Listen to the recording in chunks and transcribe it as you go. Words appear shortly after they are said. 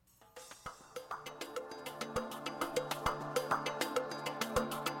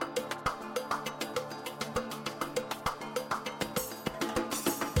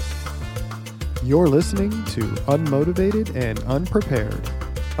You're listening to Unmotivated and Unprepared,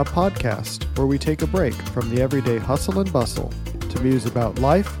 a podcast where we take a break from the everyday hustle and bustle to muse about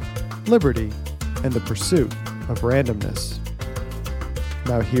life, liberty, and the pursuit of randomness.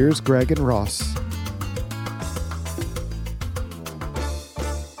 Now here's Greg and Ross.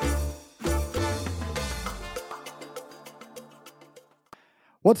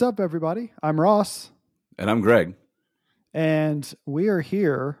 What's up, everybody? I'm Ross. And I'm Greg. And we are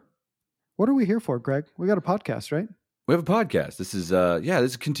here. What are we here for, Greg? We got a podcast, right? We have a podcast. This is this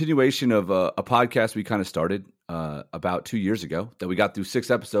is a continuation of a podcast we kind of started about 2 years ago that we got through 6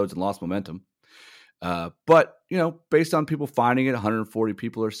 episodes and lost momentum. But, you know, based on people finding it, 140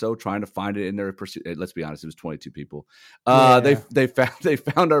 people or so trying to find it in their pursuit. Let's be honest, it was 22 people. They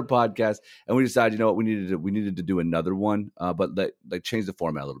found our podcast, and we decided, you know what, we needed to do another one, but change the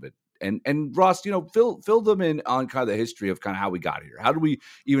format a little bit. And Ross, you know, fill them in on kind of the history of kind of how we got here. How did we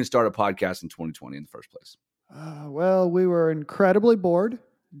even start a podcast in 2020 in the first place? Well, we were incredibly bored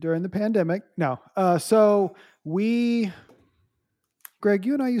during the pandemic. Greg,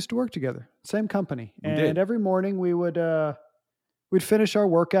 you and I used to work together, same company. And every morning we'd finish our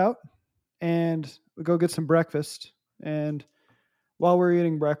workout and we'd go get some breakfast. And while we were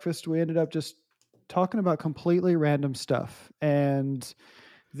eating breakfast, we ended up just talking about completely random stuff. And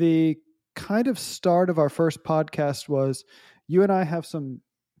the kind of start of our first podcast was you and I have some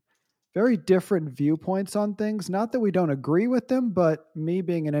very different viewpoints on things. Not that we don't agree with them, but me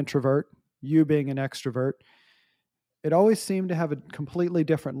being an introvert, you being an extrovert, it always seemed to have a completely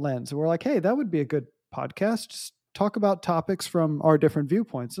different lens. And we're like, hey, that would be a good podcast. Just talk about topics from our different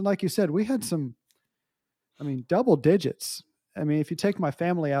viewpoints. And like you said, we had double digits. I mean, if you take my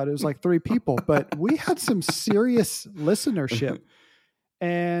family out, it was like 3 people, but we had some serious listenership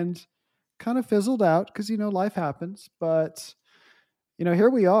and kind of fizzled out because, you know, life happens. But, you know,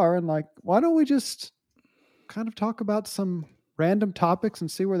 here we are. And like, why don't we just kind of talk about some random topics and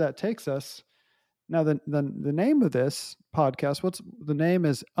see where that takes us? Now, the name of this podcast, the name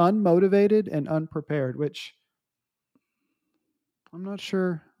is Unmotivated and Unprepared, which I'm not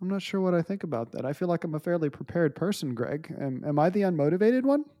sure what I think about that. I feel like I'm a fairly prepared person, Greg. Am I the unmotivated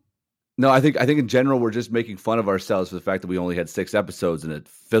one? No, I think in general we're just making fun of ourselves for the fact that we only had 6 episodes and it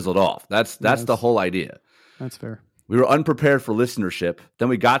fizzled off. That's the whole idea. That's fair. We were unprepared for listenership. Then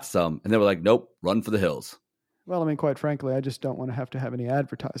we got some, and then we're like, nope, run for the hills. Well, I mean, quite frankly, I just don't want to have any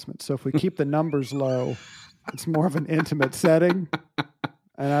advertisements. So if we keep the numbers low, it's more of an intimate setting,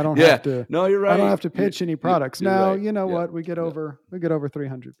 and I don't have to. No, you're right. I don't have to pitch any products. Now, right. You know what? We get over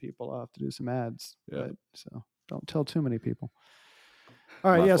 300 people. I'll have to do some ads. Yeah. So don't tell too many people.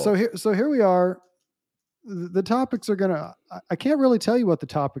 All right. So here we are. The topics are I can't really tell you what the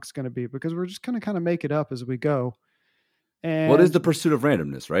topic's going to be because we're just going to kind of make it up as we go. And what is the pursuit of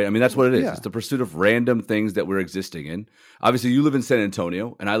randomness, right? I mean, that's what it is. Yeah. It's the pursuit of random things that we're existing in. Obviously, you live in San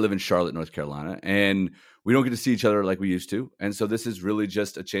Antonio, and I live in Charlotte, North Carolina, and we don't get to see each other like we used to. And so this is really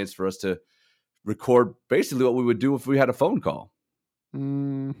just a chance for us to record basically what we would do if we had a phone call.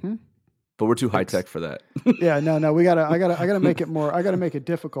 Mm-hmm. But we're too high tech for that. Yeah, no. I gotta make it more. I gotta make it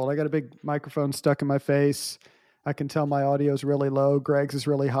difficult. I got a big microphone stuck in my face. I can tell my audio is really low. Greg's is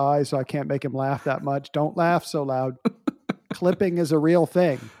really high, so I can't make him laugh that much. Don't laugh so loud. Clipping is a real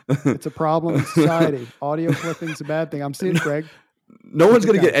thing. It's a problem in society. Audio clipping is a bad thing. I'm seeing Greg. No one's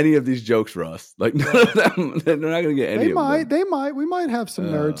going to get any of these jokes, Ross. Like, none of them, they're not going to get any of them. They might. We might have some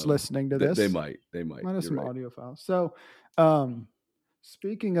nerds listening to this. They might. Might have some audio files. So,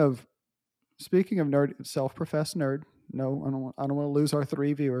 speaking of nerd, self-professed nerd. No, I don't want to lose our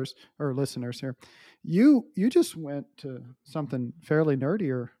 3 viewers or listeners here. You just went to something fairly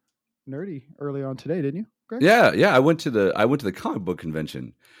nerdy early on today, didn't you, Greg? Yeah. I went to the comic book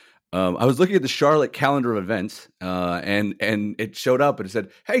convention. I was looking at the Charlotte calendar of events, and it showed up and it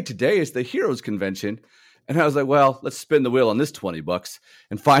said, "Hey, today is the Heroes Convention," and I was like, "Well, let's spin the wheel on this $20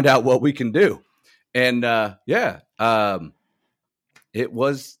 and find out what we can do." And it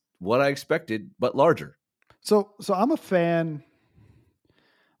was what I expected, but larger. So I'm a fan.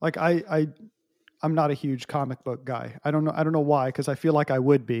 Like I'm not a huge comic book guy. I don't know why, because I feel like I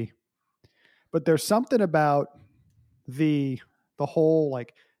would be. But there's something about the whole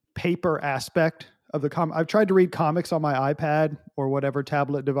like paper aspect of the comic. I've tried to read comics on my iPad or whatever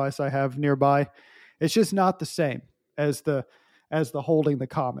tablet device I have nearby. It's just not the same as the holding the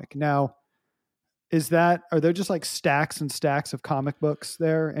comic. Now, are there just like stacks and stacks of comic books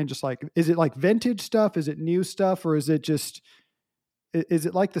there? And just like, is it like vintage stuff? Is it new stuff? Or is it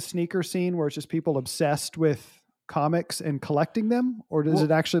like the sneaker scene where it's just people obsessed with comics and collecting them? Or is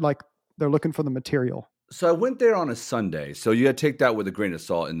it actually like they're looking for the material? So I went there on a Sunday. So you got to take that with a grain of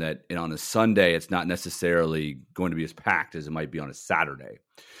salt in that, and on a Sunday, it's not necessarily going to be as packed as it might be on a Saturday.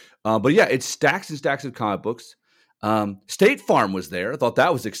 But yeah, it's stacks and stacks of comic books. State Farm was there. I thought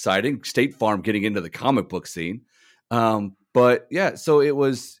that was exciting. State Farm getting into the comic book scene. But yeah, so it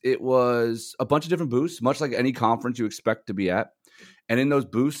was a bunch of different booths, much like any conference you expect to be at. And in those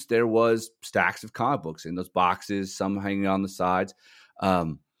booths, there was stacks of comic books in those boxes, some hanging on the sides.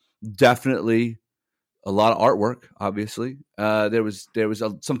 Definitely a lot of artwork, obviously. There was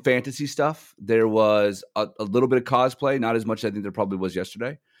some fantasy stuff. There was a little bit of cosplay, not as much as I think there probably was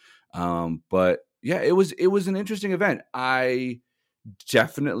yesterday. But yeah, it was an interesting event. I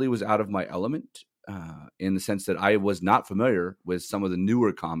definitely was out of my element in the sense that I was not familiar with some of the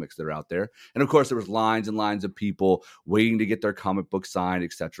newer comics that are out there. And of course, there was lines and lines of people waiting to get their comic book signed,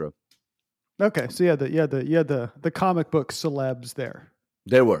 etc. Okay, so you had the comic book celebs there.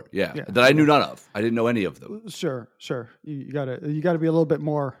 There were, yeah, that I knew none of. I didn't know any of them. Sure. You gotta be a little bit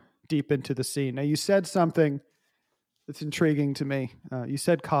more deep into the scene. Now, you said something that's intriguing to me. You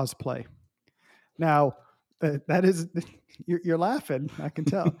said cosplay. Now, that is you're laughing. I can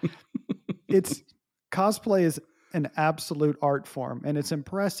tell. Cosplay is an absolute art form, and it's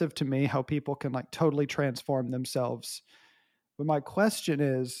impressive to me how people can like totally transform themselves. But my question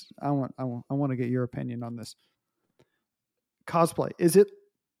is, I want to get your opinion on this. Cosplay, is it,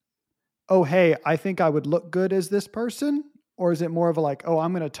 oh, hey, I think I would look good as this person? Or is it more of a like, oh,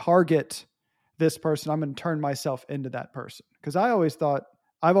 I'm going to target this person. I'm going to turn myself into that person? Because I've always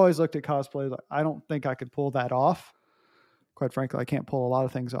looked at cosplay like, I don't think I could pull that off. Quite frankly, I can't pull a lot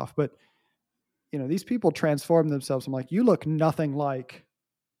of things off. But, these people transform themselves. I'm like, you look nothing like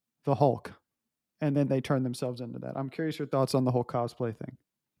the Hulk. And then they turn themselves into that. I'm curious your thoughts on the whole cosplay thing.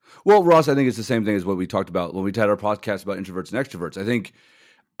 Well, Ross, I think it's the same thing as what we talked about when we had our podcast about introverts and extroverts.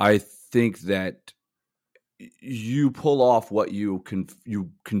 I think that you pull off what you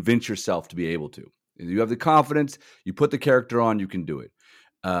convince yourself to be able to. You have the confidence, you put the character on, you can do it.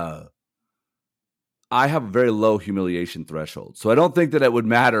 I have a very low humiliation threshold, so I don't think that it would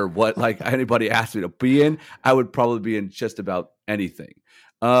matter what like anybody asked me to be in. I would probably be in just about anything.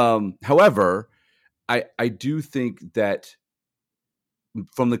 However, I do think that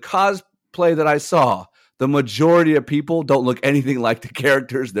from the cosplay that I saw, the majority of people don't look anything like the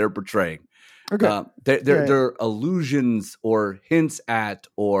characters they're portraying. Okay. They're allusions or hints at,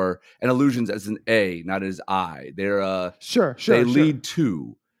 and allusions as an A, not as I. They're They lead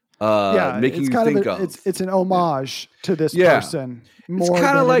to making you think of. It's an homage to this person. More it's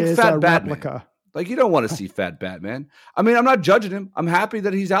kind of like Fat Batman. Replica. Like, you don't want to see Fat Batman. I mean, I'm not judging him. I'm happy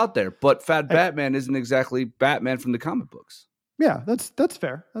that he's out there, but Fat Batman isn't exactly Batman from the comic books. Yeah, that's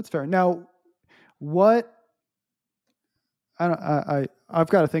fair. That's fair. Now, what? I've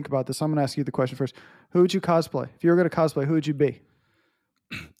got to think about this. I'm going to ask you the question first. Who would you cosplay? If you were going to cosplay, who would you be?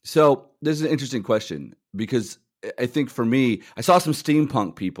 So this is an interesting question because I think for me, I saw some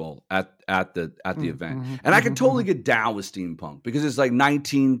steampunk people at the event, and I could totally get down with steampunk because it's like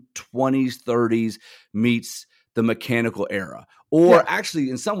 1920s, 30s meets the mechanical era. Or actually,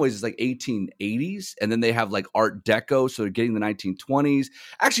 in some ways, it's like 1880s, and then they have like Art Deco, so they're getting the 1920s.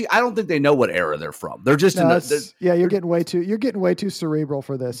 Actually, I don't think they know what era they're from. They're just you're getting way too cerebral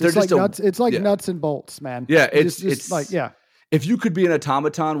for this. It's like nuts. It's like nuts and bolts, man. Yeah, it's like If you could be an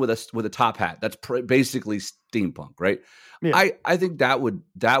automaton with a top hat, that's basically steampunk, right? Yeah. I think that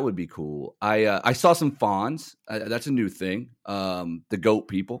would be cool. I saw some fawns. That's a new thing. The goat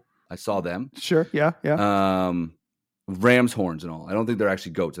people. I saw them. Sure. Yeah. Ram's horns and all. I don't think they're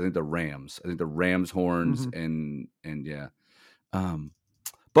actually goats. I think they're rams. I think they're ram's horns and yeah.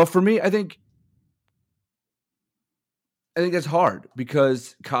 But for me, I think that's hard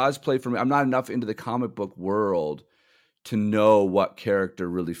because cosplay for me, I'm not enough into the comic book world to know what character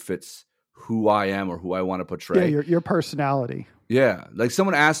really fits who I am or who I want to portray. Yeah, your personality. Yeah, like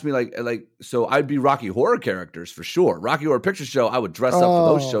someone asked me, like, so I'd be Rocky Horror characters for sure. Rocky Horror Picture Show, I would dress up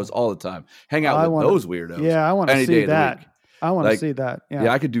for those shows all the time. Hang out with those weirdos. Yeah, I want to see that. I want to see that.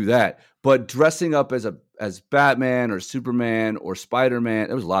 Yeah, I could do that. But dressing up as Batman or Superman or Spider-Man,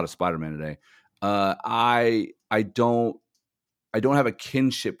 there was a lot of Spider-Man today. I don't have a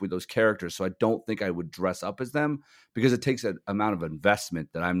kinship with those characters, so I don't think I would dress up as them because it takes an amount of investment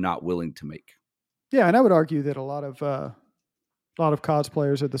that I'm not willing to make. Yeah, and I would argue that a lot of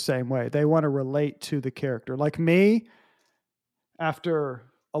cosplayers are the same way. They want to relate to the character. Like me, after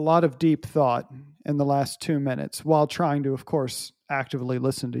a lot of deep thought in the last 2 minutes, while trying to, of course, actively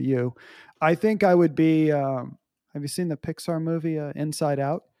listen to you, I think I would be. Have you seen the Pixar movie Inside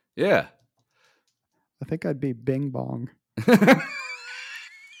Out? Yeah, I think I'd be Bing Bong.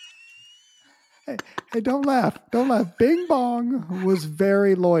 Hey, don't laugh. Don't laugh. Bing Bong was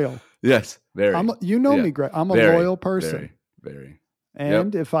very loyal. Yes, very. You know me, Greg. I'm a loyal person. Very.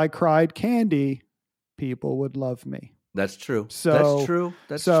 And if I cried candy, people would love me. That's true. So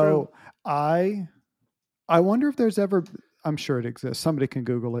That's true. I wonder if there's ever. I'm sure it exists. Somebody can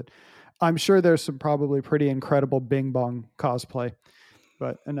Google it. I'm sure there's some probably pretty incredible Bing Bong cosplay,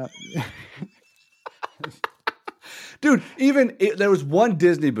 but enough. Dude, there was one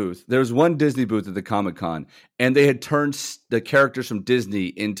Disney booth. There was one Disney booth at the Comic-Con, and they had turned the characters from Disney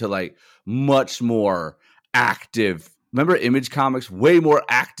into like much more active. Remember Image Comics? Way more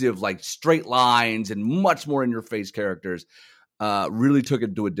active, like straight lines and much more in your face characters. Really took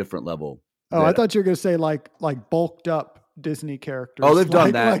it to a different level. Oh, I thought you were going to say like bulked up Disney characters. Oh, they've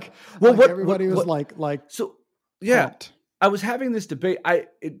done that. Everybody was like. So yeah, pumped. I was having this debate.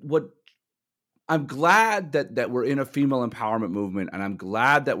 I'm glad that we're in a female empowerment movement, and I'm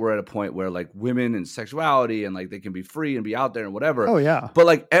glad that we're at a point where like women and sexuality and like they can be free and be out there and whatever. Oh yeah. But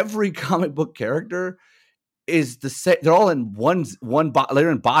like every comic book character is the same. They're all in they're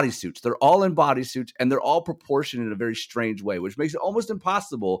in bodysuits. They're all in bodysuits, and they're all proportioned in a very strange way, which makes it almost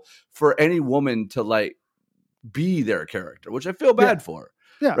impossible for any woman to like be their character, which I feel bad for.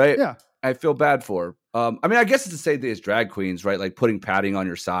 Yeah. Right. Yeah. I feel bad for. I mean, I guess it's the same thing as drag queens, right? Like putting padding on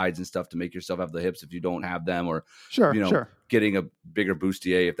your sides and stuff to make yourself have the hips if you don't have them, or getting a bigger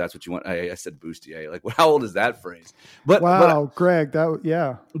bustier if that's what you want. I said bustier. Like, how old is that phrase? But Greg,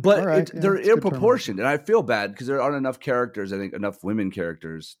 they're in proportion, and I feel bad because there aren't enough characters. I think enough women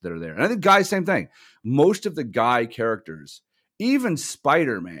characters that are there, and I think guys, same thing. Most of the guy characters, even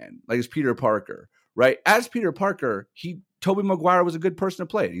Spider-Man, like as Peter Parker, right? As Peter Parker, Tobey Maguire was a good person to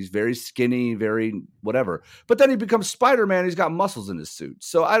play. He's very skinny, very whatever. But then he becomes Spider-Man. He's got muscles in his suit.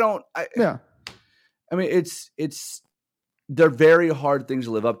 So I mean, they're very hard things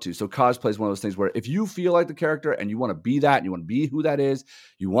to live up to. So cosplay is one of those things where if you feel like the character and you want to be that and you want to be who that is,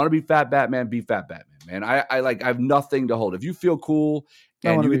 you want to be Fat Batman, be Fat Batman, man. I have nothing to hold. If you feel cool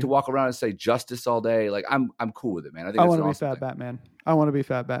and you get to walk around and say justice all day, like I'm cool with it, man. I want to be Fat Batman. I want to be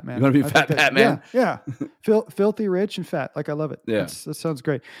Fat Batman. You want to be Fat Batman? Yeah. Filthy, rich, and fat. Like, I love it. Yeah. That sounds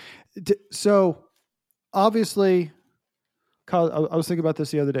great. So, obviously, I was thinking about this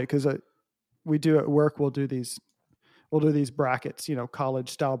the other day because we do at work, we'll do these brackets, college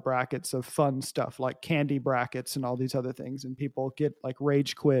style brackets of fun stuff like candy brackets and all these other things. And people get like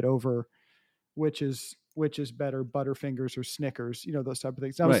rage quit over which is better, Butterfingers or Snickers, those type of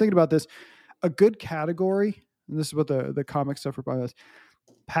things. I was thinking about this, a good category. And this is what the comic stuff are about,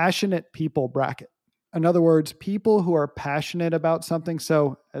 passionate people bracket. In other words, people who are passionate about something.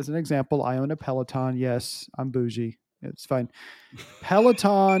 So as an example, I own a Peloton. Yes, I'm bougie. It's fine.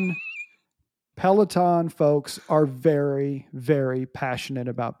 Peloton folks are very, very passionate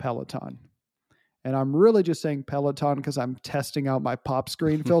about Peloton. And I'm really just saying Peloton because I'm testing out my pop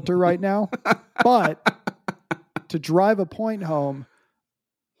screen filter right now. But to drive a point home,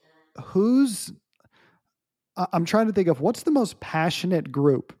 I'm trying to think of what's the most passionate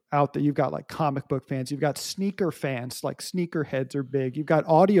group out there. You've got like comic book fans. You've got sneaker fans, like sneakerheads are big. You've got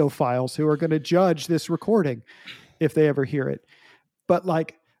audiophiles who are going to judge this recording if they ever hear it. But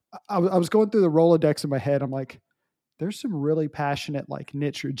like, I was going through the Rolodex in my head. I'm like, there's some really passionate, like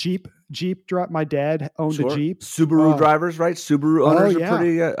niche Jeep my dad owned a Jeep. Subaru drivers, right? Subaru owners are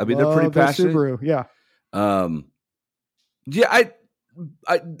pretty, they're pretty passionate. Subaru, yeah.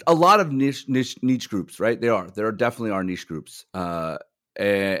 A lot of niche groups, right? There definitely are niche groups.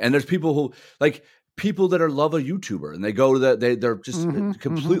 And there's people that are love a YouTuber and they go to they're just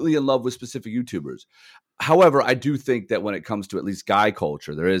completely in love with specific YouTubers. However, I do think that when it comes to at least guy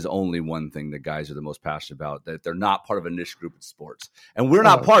culture, there is only one thing that guys are the most passionate about, that they're not part of a niche group in sports, and we're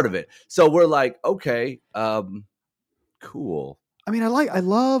not part of it. So we're like, okay, cool. I mean, I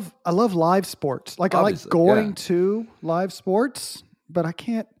love live sports. Like, obviously, I like going to live sports, but I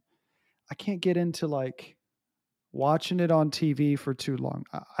can't get into like watching it on TV for too long.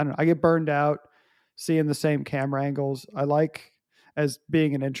 I don't know. I get burned out seeing the same camera angles. I like, as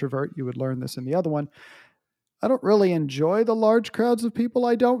being an introvert, you would learn this in the other one, I don't really enjoy the large crowds of people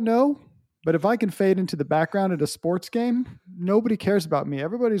I don't know. But if I can fade into the background at a sports game, nobody cares about me.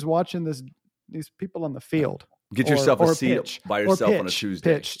 Everybody's watching these people on the field. Get yourself a seat by yourself on a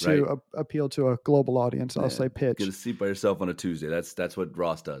Tuesday. Pitch to appeal to a global audience. I'll say pitch. Get a seat by yourself on a Tuesday. That's what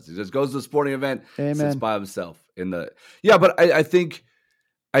Ross does. He just goes to a sporting event, sits by himself But I think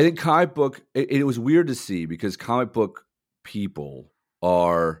comic book. It was weird to see because comic book people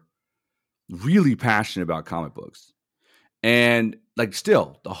are really passionate about comic books, And like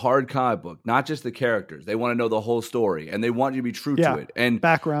still the hard comic book, not just the characters. They want to know the whole story and they want you to be true to it. And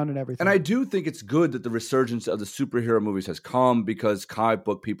background and everything. And I do think it's good that the resurgence of the superhero movies has come because comic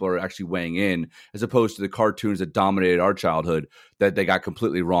book people are actually weighing in as opposed to the cartoons that dominated our childhood that they got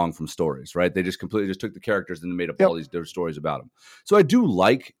completely wrong from stories, right? They just completely just took the characters and made up all these different stories about them. So I do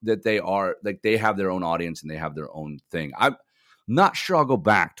like that they have their own audience and they have their own thing. I'm not sure I'll go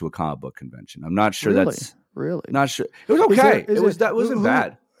back to a comic book convention. I'm not sure that's really not sure. It was okay. That wasn't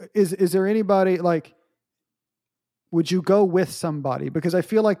bad. Is there anybody like, would you go with somebody? Because I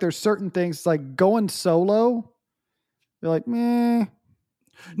feel like there's certain things like going solo. You're like, meh.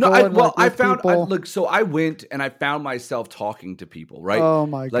 No, so I went and I found myself talking to people, right? Oh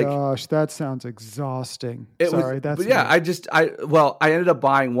my gosh, that sounds exhausting. I ended up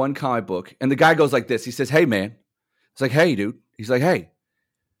buying one comic book and the guy goes like this. He says, "Hey man." It's like, "Hey dude." He's like, "Hey.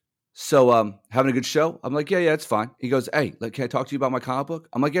 So, having a good show?" I'm like, yeah, it's fine. He goes, "Hey, can I talk to you about my comic book?"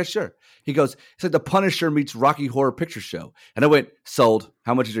 I'm like, yeah, sure. He goes, it's like The Punisher meets Rocky Horror Picture Show. And I went, sold.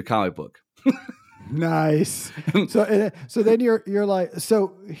 How much is your comic book? Nice. So then you're like,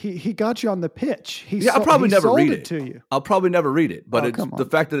 so he got you on the pitch. I'll probably never read it to you. I'll probably never read it, but it's the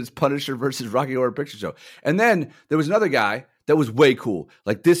fact that it's Punisher versus Rocky Horror Picture Show. And then there was another guy that was way cool.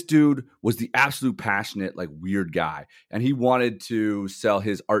 Like this dude was the absolute passionate, like weird guy. And he wanted to sell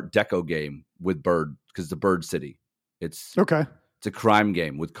his Art Deco game with Bird because it's a Bird City. It's a crime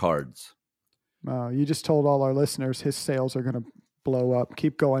game with cards. You just told all our listeners his sales are going to blow up.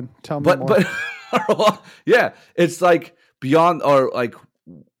 Keep going. Tell me more. But yeah, it's like beyond or like.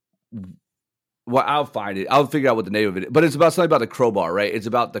 Well, I'll find it. I'll figure out what the name of it is. But it's about something about the crowbar, right? It's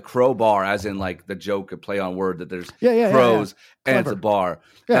about the crowbar, as in like the joke, a play on word that there's crows and it's a bar.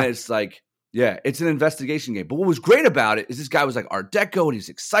 Yeah. And it's like, it's an investigation game. But what was great about it is this guy was like Art Deco and he's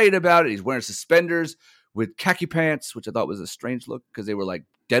excited about it. He's wearing suspenders with khaki pants, which I thought was a strange look because they were like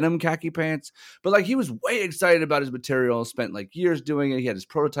denim khaki pants. But like he was way excited about his material, spent like years doing it. He had his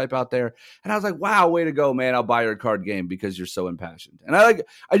prototype out there. And I was like, wow, way to go, man. I'll buy your card game because you're so impassioned. And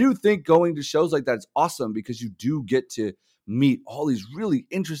I do think going to shows like that is awesome because you do get to meet all these really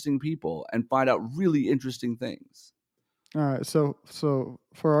interesting people and find out really interesting things. All right. So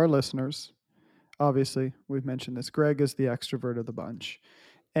for our listeners, obviously we've mentioned this. Greg is the extrovert of the bunch.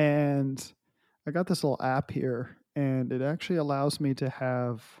 And I got this little app here, and it actually allows me to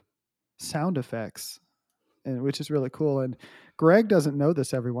have sound effects, which is really cool. And Greg doesn't know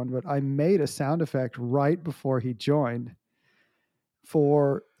this, everyone, but I made a sound effect right before he joined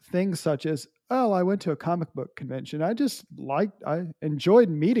for things such as, I went to a comic book convention. I enjoyed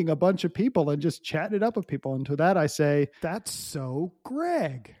meeting a bunch of people and just chatting it up with people. And to that I say, that's so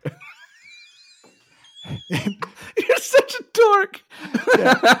Greg. You're such a dork.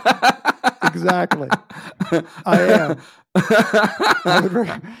 Yeah, exactly. I am.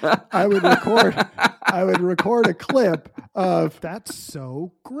 I would record a clip of that's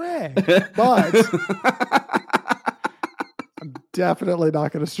so Greg, but I'm definitely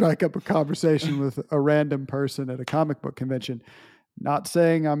not going to strike up a conversation with a random person at a comic book convention. Not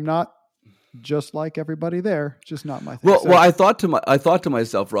saying I'm not just like everybody there, just not my thing. Well, I thought to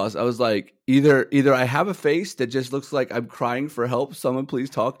myself, Ross, I was like, either I have a face that just looks like I'm crying for help, someone please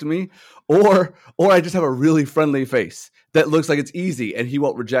talk to me, or I just have a really friendly face that looks like it's easy and he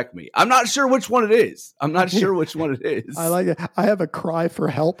won't reject me. I'm not sure which one it is. I like it. I have a cry for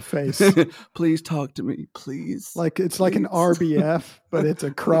help face. Please talk to me, please. Like it's like an RBF, but it's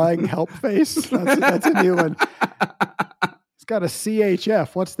a crying help face. That's a new one. It's got a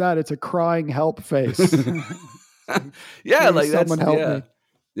CHF. What's that? It's a crying help face. Yeah, like someone help me.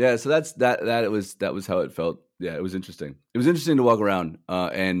 Yeah, so that was how it felt. Yeah, it was interesting. It was interesting to walk around,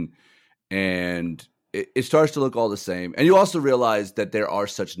 and it starts to look all the same. And you also realize that there are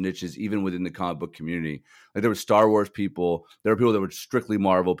such niches even within the comic book community. Like there were Star Wars people, there were people that were strictly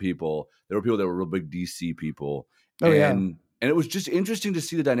Marvel people, there were people that were real big DC people. And it was just interesting to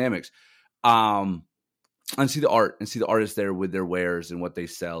see the dynamics. And see the art and see the artists there with their wares and what they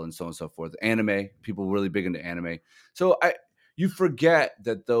sell and so on and so forth. Anime, people really big into anime. So you forget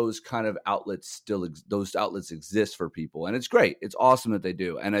that those kind of outlets those outlets exist for people. And it's great. It's awesome that they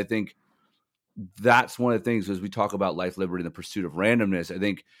do. And I think that's one of the things as we talk about life, liberty, and the pursuit of randomness, I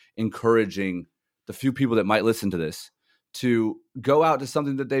think encouraging the few people that might listen to this to go out to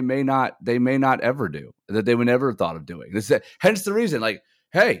something that they may not ever do, that they would never have thought of doing. Hence the reason, like,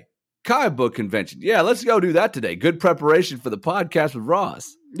 hey, comic book convention. Yeah, let's go do that today. Good preparation for the podcast with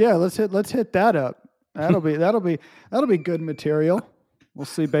Ross. Yeah, let's hit that up. That'll be good material. We'll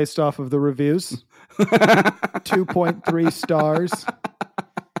see based off of the reviews. 2.3 stars.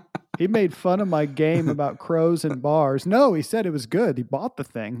 He made fun of my game about crows and bars. No, he said it was good. He bought the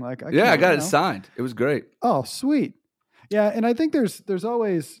thing. Like, I got it signed. It was great. Oh, sweet. Yeah, and I think there's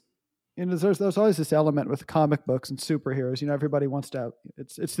always, there's always this element with comic books and superheroes. Everybody wants to have,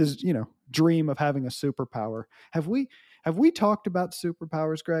 it's this, dream of having a superpower. Have we talked about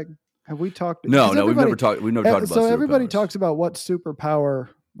superpowers, Greg? Have we talked? No, we've never talked about so everybody talks about what superpower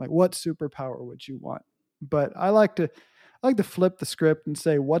would you want? But I like to flip the script and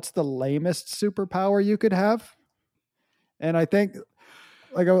say, what's the lamest superpower you could have? And I think,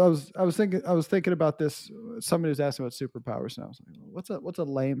 like, I was thinking about this. Somebody was asking about superpowers, and I was like, what's a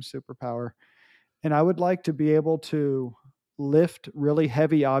lame superpower? And I would like to be able to lift really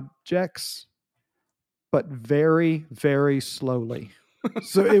heavy objects, but very, very slowly.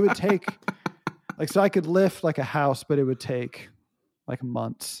 So it would take, so I could lift like a house, but it would take like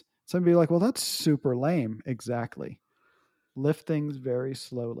months. Somebody be like, well, that's super lame. Exactly. Lift things very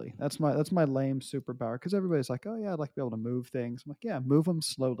slowly. That's my lame superpower. Because everybody's like, oh yeah, I'd like to be able to move things. I'm like, yeah, move them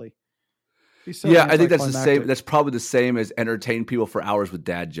slowly. I think that's the same. That's probably the same as entertain people for hours with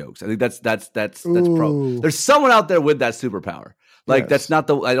dad jokes. I think that's there's someone out there with that superpower. Like, yes. I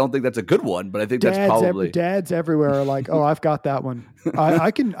don't think that's a good one, but I think that's probably dads everywhere are like, oh, I've got that one. I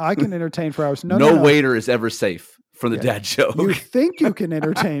can entertain for hours. No waiter is ever safe from the dad joke. You think you can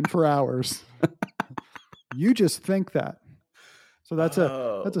entertain for hours. You just think that. So that's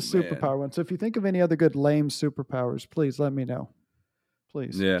a superpower one. So if you think of any other good lame superpowers, please let me know.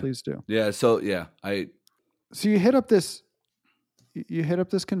 Please do. Yeah. So So you hit up this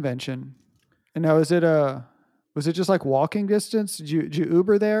convention, and now was it just like walking distance? Did you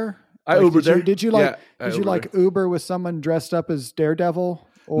Uber there? I Ubered there. Did you Uber with someone dressed up as Daredevil?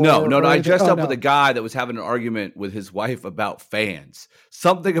 No. I dressed up with a guy that was having an argument with his wife about fans.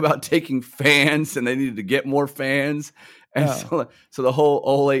 Something about taking fans, and they needed to get more fans. And so the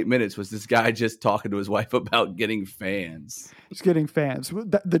whole 8 minutes was this guy just talking to his wife about getting fans. Just getting fans.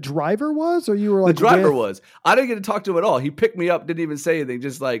 The driver was, or you were like the driver was. I didn't get to talk to him at all. He picked me up, didn't even say anything,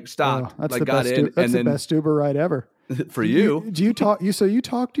 just like stopped, got in. That's the best Uber ride ever. For you. Do you talk? So you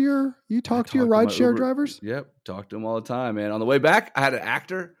talk to your rideshare drivers? Yep, talk to them all the time, man. On the way back, I had an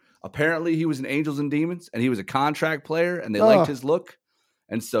actor. Apparently, he was in Angels and Demons, and he was a contract player, and they liked his look.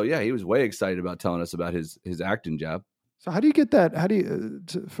 And so, yeah, he was way excited about telling us about his acting job. So how do you get that? How do you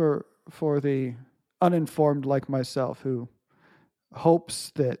for the uninformed like myself who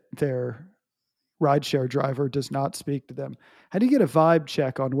hopes that their rideshare driver does not speak to them? How do you get a vibe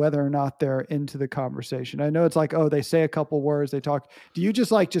check on whether or not they're into the conversation? I know it's like, oh, they say a couple words, they talk. Do you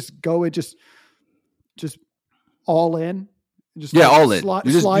just go and just all in? All in.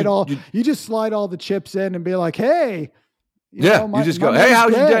 You just slide all the chips in and be like, hey. You just go, hey,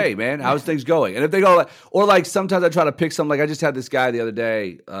 how's your day, man? How's things going? And if they go, or sometimes I try to pick something. Like I just had this guy the other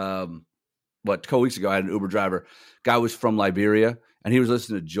day, a couple weeks ago, I had an Uber driver. Guy was from Liberia, and he was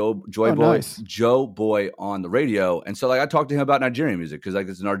listening to Joe Boy on the radio. And so I talked to him about Nigerian music because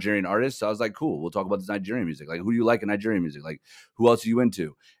it's an Nigerian artist. So I was like, cool, we'll talk about this Nigerian music. Like, who do you like in Nigerian music? Like, who else are you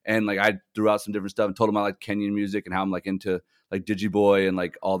into? And I threw out some different stuff and told him I like Kenyan music and how I'm into Digiboy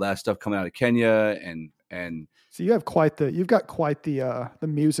and all that stuff coming out of Kenya and so you've got quite the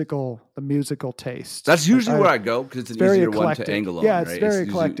musical taste. That's usually where I go because it's an easier eclectic one to angle on. Yeah, it's very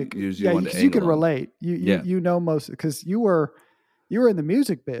eclectic. Because you can relate. You know most because you were in the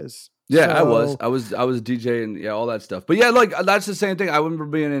music biz. Yeah, so. I was DJ and all that stuff. But yeah, that's the same thing. I remember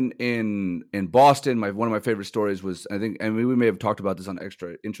being in Boston. One of my favorite stories was, I think, and we may have talked about this on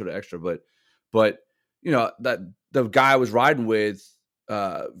intro to extra, but that the guy I was riding with.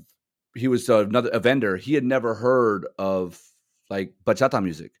 He was a vendor. He had never heard of bachata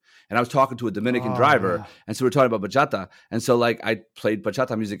music. And I was talking to a Dominican driver. And so we're talking about bachata. And so I played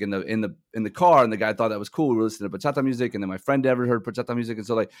bachata music in the car, and the guy thought that was cool. We were listening to bachata music, and then my friend never heard bachata music. And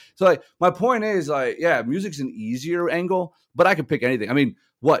so my point is music's an easier angle, but I could pick anything. I mean,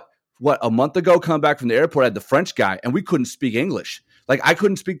 what a month ago coming back from the airport, I had the French guy, and we couldn't speak English. I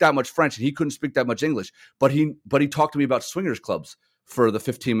couldn't speak that much French, and he couldn't speak that much English, but he talked to me about swingers clubs for the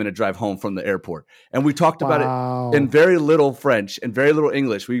 15-minute drive home from the airport. And we talked about it in very little French and very little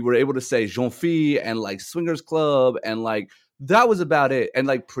English. We were able to say jeune fille and swingers club and that was about it. And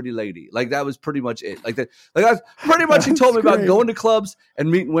pretty lady. That was pretty much it. That's pretty much he told me about going to clubs and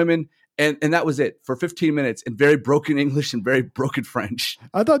meeting women. And that was it for 15 minutes in very broken English and very broken French.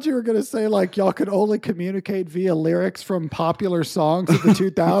 I thought you were going to say y'all could only communicate via lyrics from popular songs of the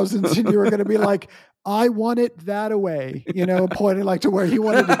 2000s. And you were going to be like, I want it that way, pointing like to where he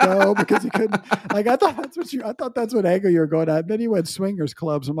wanted to go because he couldn't. Like I thought that's what angle you were going at. And then he went swingers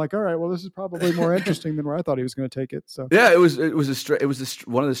clubs. I'm like, all right, well, this is probably more interesting than where I thought he was going to take it. So yeah, it was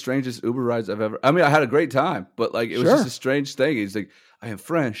one of the strangest Uber rides I've ever. I mean, I had a great time, but like it was just a strange thing. He's like, I am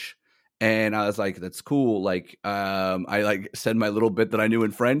French. And I was like, that's cool. Like, I like said my little bit that I knew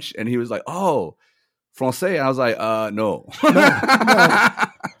in French, and he was like, oh, Francais. And I was like, no.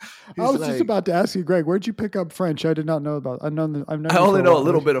 I was just about to ask you, Greg, where'd you pick up French? I did not know about. I only know a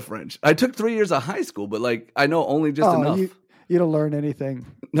little bit of French. I took 3 years of high school, but like I know only just enough. You don't learn anything.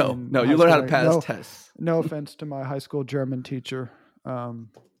 No, you learn how to pass tests. No offense to my high school German teacher.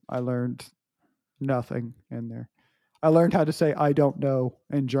 I learned nothing in there. I learned how to say "I don't know"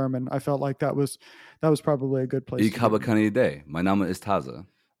 in German. I felt like that was probably a good place. Ich habe keine Idee. Mein Name ist Hase.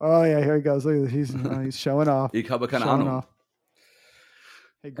 Oh yeah, here he goes. Look, he's showing off. Ich habe keine Ahnung.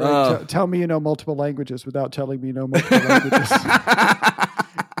 Hey, Greg, tell me you know multiple languages without telling me you know multiple languages.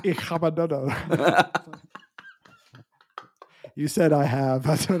 Ich habe no no. You said I have.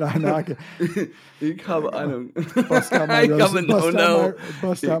 That's what I know. Ich habe Ahnung. Bust out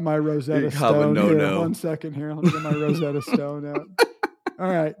my Rosetta Stone. Here, 1 second here. Let me get my Rosetta Stone out. All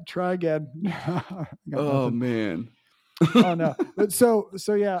right, try again. Oh man. Oh no. But so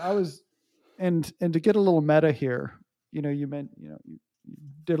yeah, I was, and to get a little meta here, you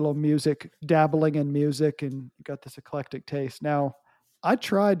did a little music, dabbling in music, and you got this eclectic taste. Now, I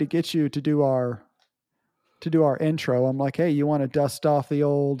tried to get you to do our intro. I'm like, hey, you want to dust off the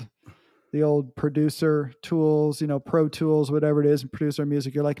old producer tools, Pro Tools, whatever it is, and produce our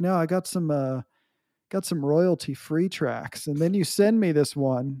music. You're like, no, I got some royalty free tracks. And then you send me this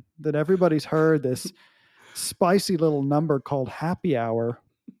one that everybody's heard, this spicy little number called Happy Hour.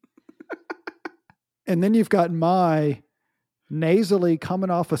 And then you've got my nasally coming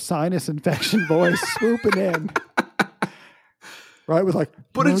off a sinus infection voice swooping in. Right? With like,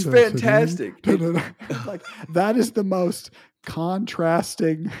 but it's fantastic. Like that is the most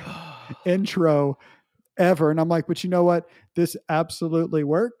contrasting intro ever. And I'm like, but you know what? This absolutely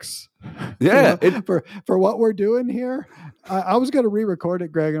works. Yeah. For what we're doing here. I was going to re-record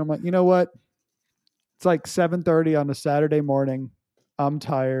it, Greg. And I'm like, you know what? It's like 7:30 on a Saturday morning. I'm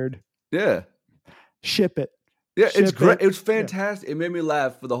tired. Yeah. Ship it. Yeah, it's great. It was fantastic. Yeah. It made me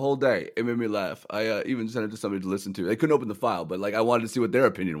laugh for the whole day. It made me laugh. I even sent it to somebody to listen to. They couldn't open the file, but like I wanted to see what their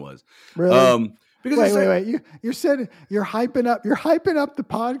opinion was. Really? Because wait. You said you're hyping up the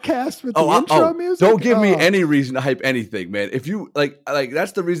podcast with the intro music. Don't give me any reason to hype anything, man. If you like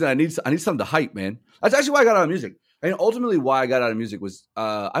that's the reason I need something to hype, man. That's actually why I got out of music. And ultimately why I got out of music was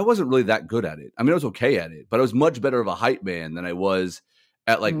I wasn't really that good at it. I mean, I was okay at it, but I was much better of a hype man than I was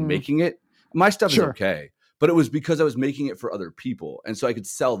at like making it. My stuff is okay. But it was because I was making it for other people. And so I could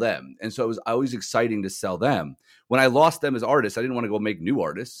sell them. And so it was always exciting to sell them. When I lost them as artists, I didn't want to go make new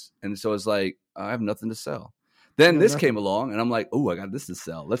artists. And so I was like, I have nothing to sell. Then this came along and I'm like, oh, I got this to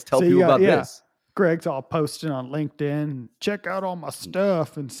sell. Let's tell people about this. Greg's all posting on LinkedIn. Check out all my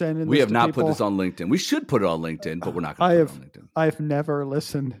stuff and sending We this have to not people. put this on LinkedIn. We should put it on LinkedIn, but we're not going to put it on LinkedIn. I've never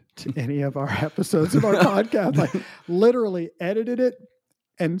listened to any of our episodes of our podcast. Like literally edited it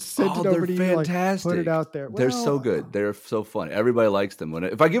and sent it over to fantastic. You, like, put it out there. They're so good. They're so funny. Everybody likes them.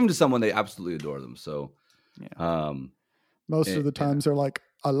 If I give them to someone, they absolutely adore them. So, most of the times they're like,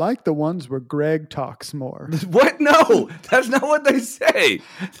 I like the ones where Greg talks more. What? No, that's not what they say.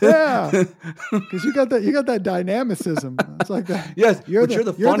 Yeah, because you got that dynamicism. It's like that. Yes, you're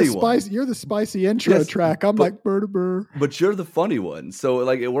the funny one. You're the spicy intro track. I'm like burr. But you're the funny one. So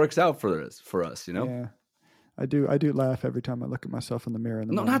like it works out for us. Yeah. I do laugh every time I look at myself in the mirror.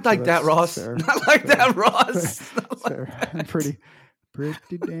 No, not like that, Ross. Not like that, Ross. I'm pretty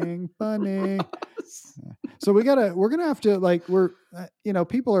dang funny. So we're gonna have to like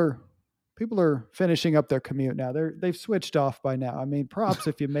people are finishing up their commute now. They've switched off by now. I mean, props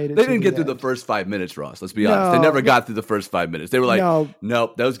if you made it. They didn't get through the first 5 minutes, Ross. Let's be honest. They never got through the first 5 minutes. They were like,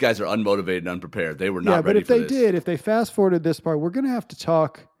 nope, those guys are unmotivated and unprepared. They were not ready for this. But if they fast forwarded this part, we're gonna have to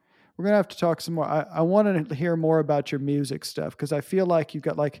talk. We're going to have to talk some more. I want to hear more about your music stuff because I feel like you've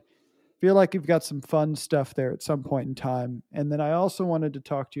got some fun stuff there at some point in time. And then I also wanted to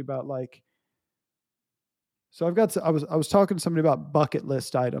talk to you about I was talking to somebody about bucket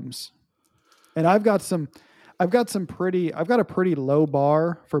list items, and I've got a pretty low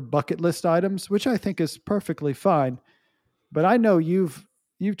bar for bucket list items, which I think is perfectly fine. But I know you've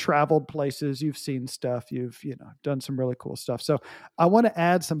traveled places, you've seen stuff, you've done some really cool stuff. So I want to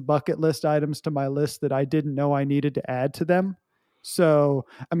add some bucket list items to my list that I didn't know I needed to add to them. So,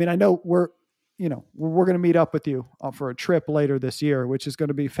 I mean, I know we're going to meet up with you for a trip later this year, which is going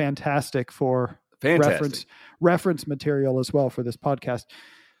to be fantastic for reference material as well for this podcast.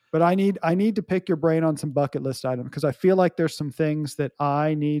 But I need to pick your brain on some bucket list items, because I feel like there's some things that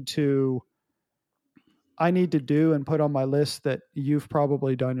I need to do and put on my list that you've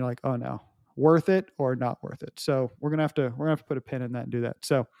probably done. You're like, oh no, worth it or not worth it. So we're gonna have to put a pin in that and do that.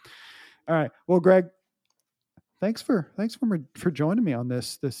 So, all right. Well, Greg, thanks for joining me on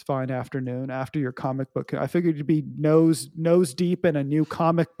this fine afternoon after your comic book. I figured you'd be nose deep in a new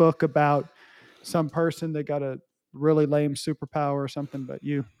comic book about some person that got a really lame superpower or something, but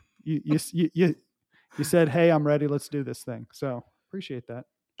you said, hey, I'm ready. Let's do this thing. So appreciate that.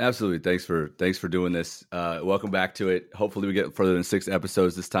 Absolutely. Thanks for doing this. Welcome back to it. Hopefully we get further than 6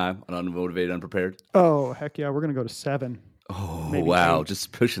 episodes this time on Unmotivated, Unprepared. Oh, heck yeah. We're going to go to 7. Oh, wow. 8.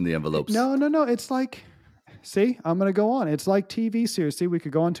 Just pushing the envelopes. No. It's like, see, I'm going to go on. It's like TV series. See, we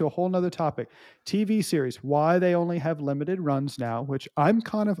could go into a whole nother topic. TV series, why they only have limited runs now, which I'm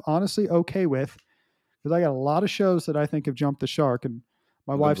kind of honestly okay with, because I got a lot of shows that I think have jumped the shark, and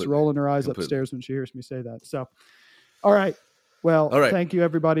my wife's rolling her eyes upstairs when she hears me say that. So, all right. Well, Thank you,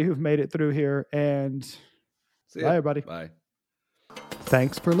 everybody who've made it through here, and bye, everybody. Bye.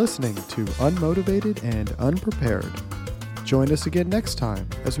 Thanks for listening to Unmotivated and Unprepared. Join us again next time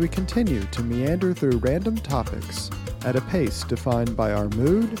as we continue to meander through random topics at a pace defined by our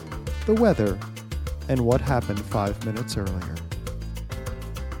mood, the weather, and what happened 5 minutes earlier.